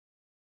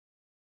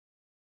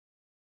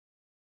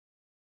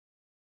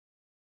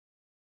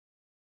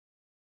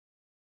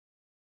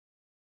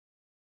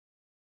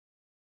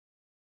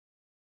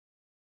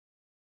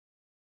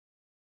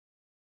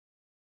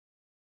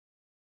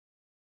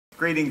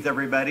Greetings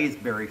everybody, it's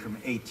Barry from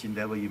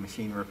H&W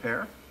Machine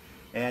Repair.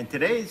 And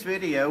today's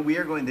video we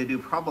are going to do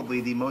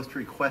probably the most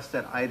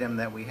requested item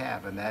that we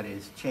have, and that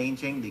is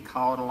changing the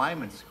collet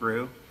alignment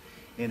screw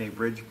in a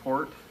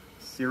Bridgeport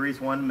Series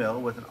 1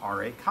 mill with an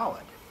R8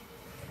 collet.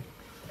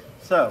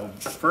 So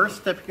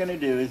first step you're going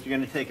to do is you're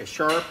going to take a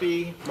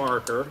Sharpie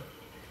marker and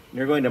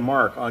you're going to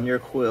mark on your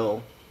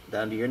quill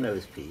down to your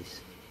nose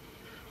piece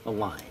a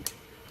line.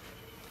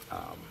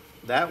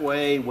 That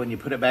way when you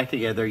put it back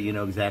together you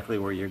know exactly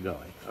where you're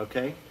going.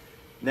 Okay,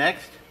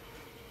 next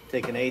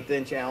take an 1/8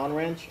 inch Allen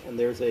wrench and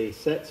there's a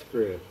set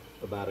screw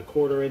about a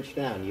 1/4 inch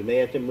down. You may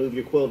have to move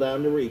your quill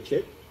down to reach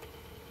it,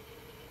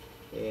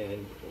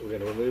 and we're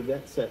going to remove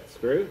that set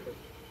screw.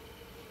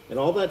 And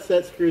all that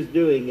set screw is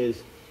doing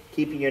is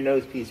keeping your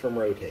nose piece from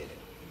rotating.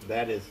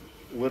 That is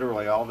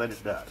literally all that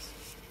it does.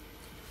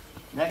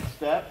 Next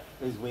step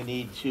is we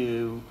need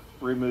to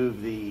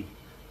remove the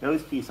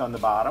nose piece on the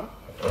bottom.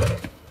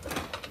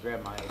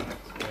 Grab my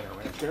spanner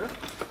wrench here.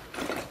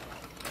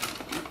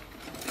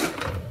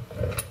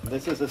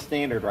 This is a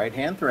standard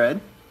right-hand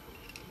thread.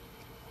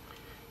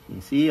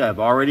 You see I've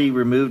already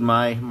removed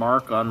my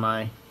mark on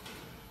my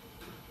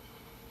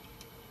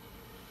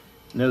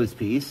nose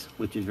piece,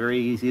 which is very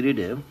easy to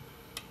do.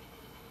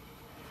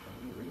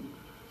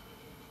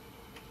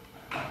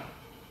 Mark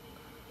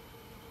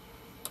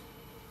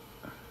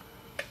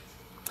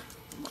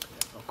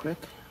that real quick.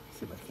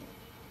 See if I can.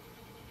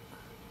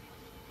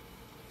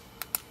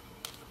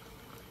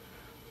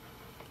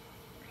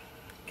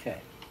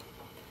 Okay.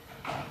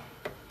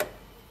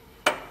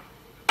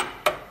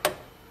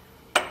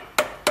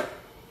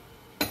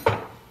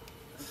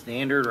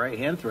 Standard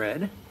right-hand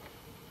thread.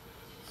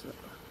 So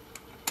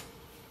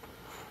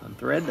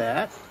unthread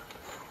that.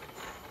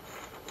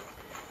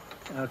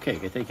 Okay, you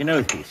can take your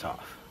nose piece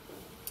off.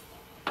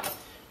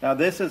 Now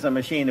this is a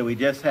machine that we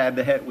just had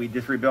the head, we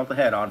just rebuilt the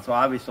head on, so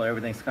obviously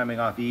everything's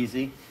coming off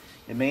easy.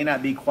 It may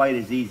not be quite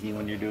as easy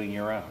when you're doing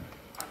your own.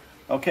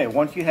 Okay,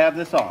 once you have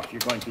this off,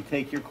 you're going to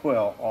take your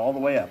quill all the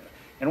way up.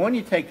 And when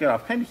you take that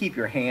off, kind of keep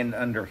your hand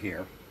under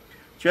here,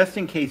 just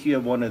in case you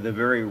have one of the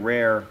very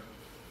rare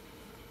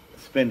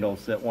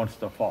spindles that wants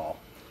to fall.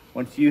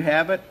 Once you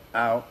have it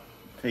out,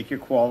 take your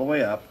quill all the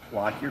way up,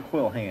 lock your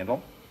quill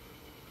handle,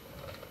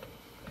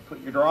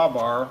 put your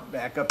drawbar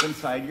back up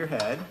inside your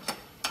head.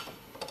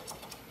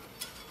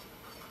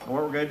 And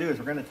what we're going to do is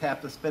we're going to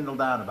tap the spindle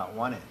down about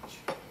 1 inch.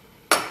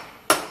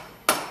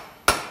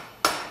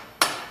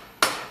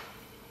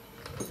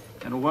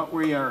 And what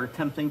we are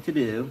attempting to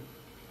do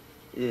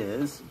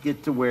is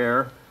get to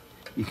where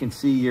you can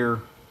see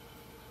your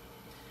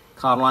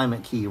collet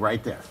alignment key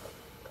right there.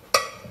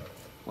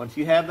 Once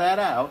you have that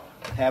out,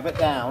 have it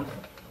down,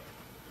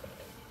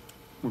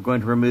 we're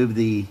going to remove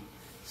the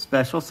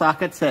special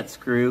socket set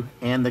screw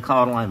and the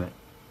collet alignment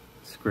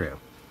screw.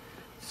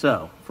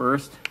 So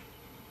first,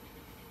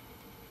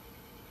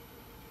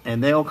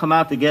 and they'll come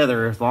out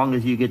together as long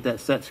as you get that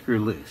set screw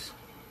loose.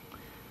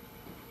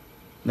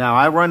 Now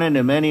I run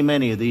into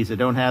many of these that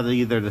don't have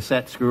either the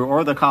set screw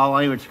or the collet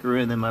alignment screw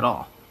in them at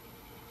all.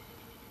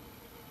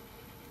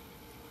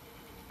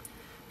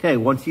 Okay,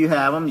 once you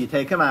have them, you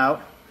take them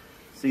out.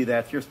 See,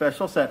 that's your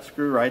special set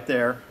screw right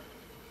there.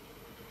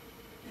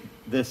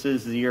 This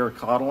is your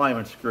collet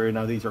alignment screw.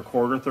 Now these are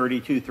 1/4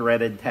 32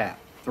 threaded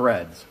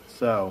threads,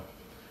 so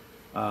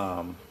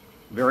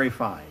very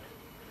fine.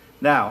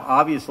 Now,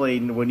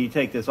 obviously, when you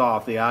take this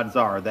off, the odds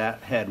are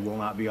that head will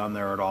not be on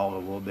there at all.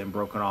 It will have been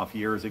broken off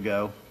years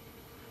ago.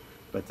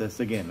 But this,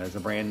 again, is a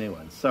brand new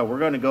one. So we're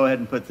going to go ahead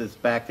and put this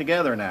back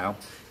together now,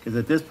 because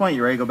at this point,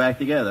 you're ready to go back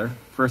together.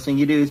 First thing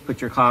you do is put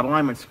your collet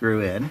alignment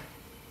screw in.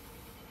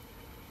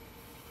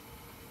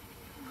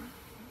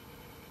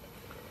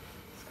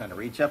 Just kind of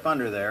reach up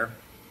under there.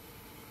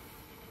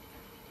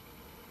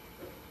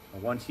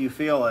 And once you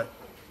feel it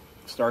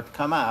start to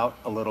come out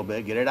a little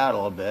bit, get it out a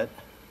little bit,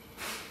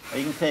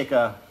 you can take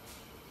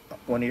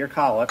one of your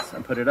collets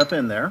and put it up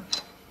in there.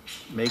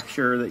 Make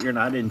sure that you're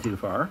not in too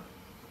far.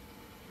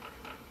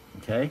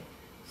 Okay,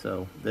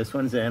 so this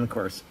one's in, of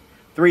course,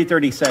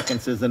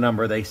 3/32 is the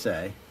number they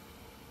say.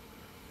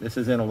 This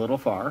is in a little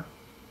far.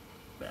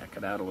 Back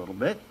it out a little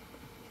bit.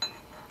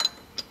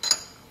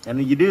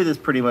 And you do this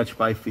pretty much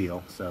by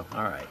feel, so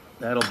all right,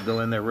 that'll go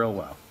in there real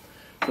well.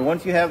 So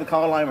once you have the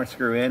collet alignment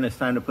screw in, it's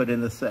time to put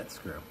in the set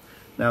screw.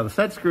 Now the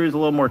set screw is a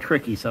little more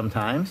tricky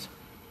sometimes.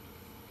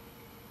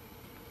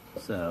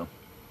 So,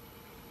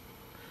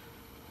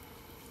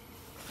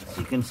 as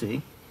you can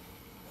see,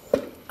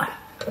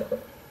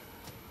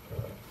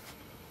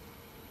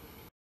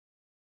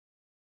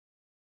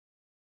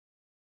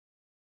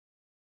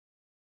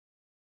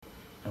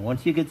 and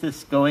once you get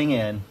this going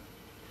in,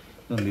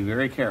 you're going to be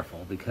very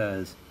careful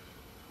because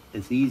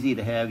it's easy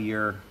to have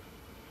your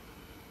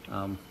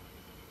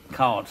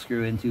collet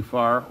screw in too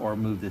far or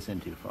move this in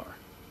too far.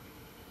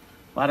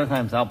 A lot of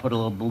times I'll put a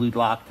little blue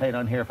Loctite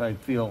on here if I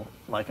feel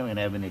like I'm going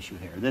to have an issue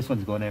here. This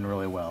one's going in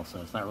really well, so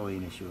it's not really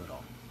an issue at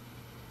all.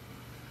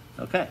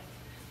 Okay,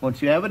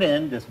 once you have it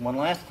in, just one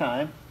last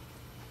time,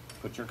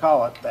 put your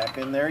collet back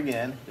in there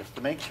again, just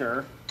to make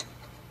sure.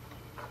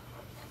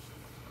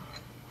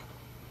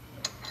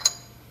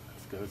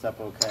 goes up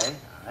okay.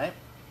 All right.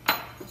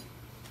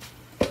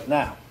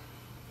 Now,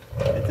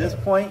 at this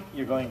point,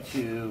 you're going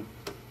to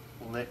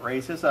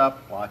raise this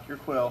up, lock your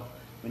quill.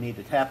 We need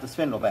to tap the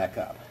spindle back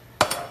up.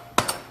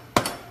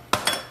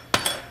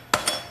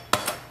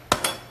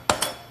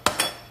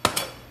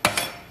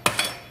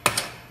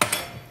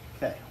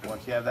 Okay,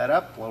 once you have that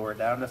up, lower it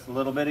down just a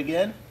little bit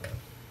again.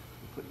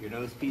 Put your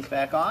nose piece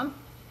back on.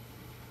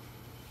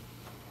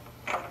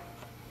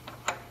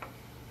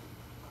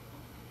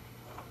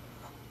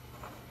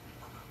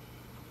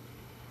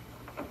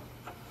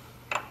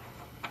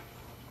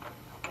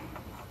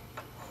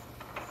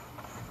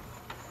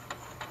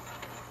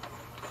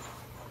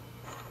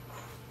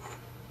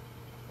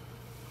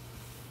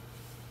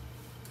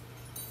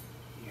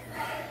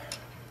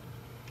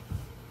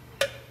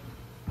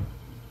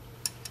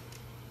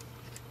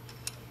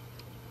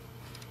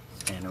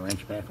 And a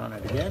wrench back on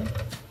it again.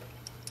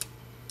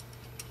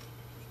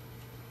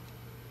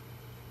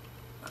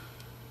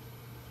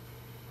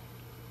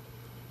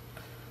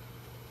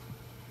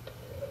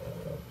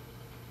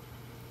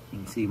 You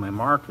can see my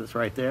mark that's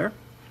right there.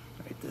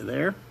 Right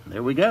there.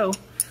 There we go.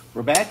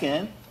 We're back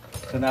in.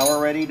 So now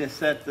we're ready to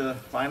set the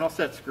final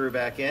set screw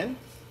back in.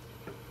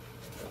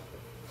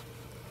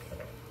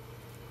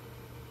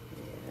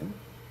 And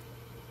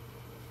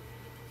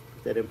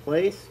put that in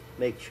place.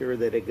 Make sure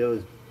that it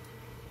goes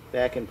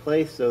back in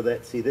place so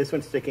that, see, this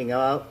one's sticking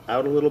out a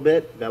little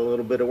bit. Got a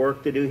little bit of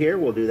work to do here.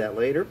 We'll do that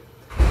later.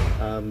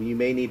 You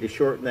may need to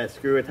shorten that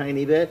screw a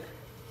tiny bit,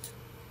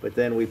 but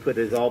then we put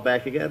it all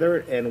back together,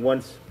 and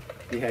once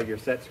you have your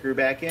set screw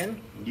back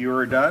in, you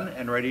are done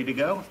and ready to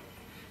go.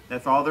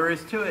 That's all there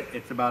is to it.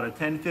 It's about a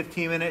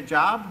 10-15 minute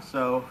job.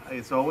 So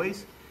as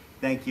always,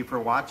 thank you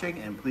for watching,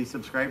 and please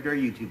subscribe to our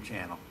YouTube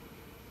channel.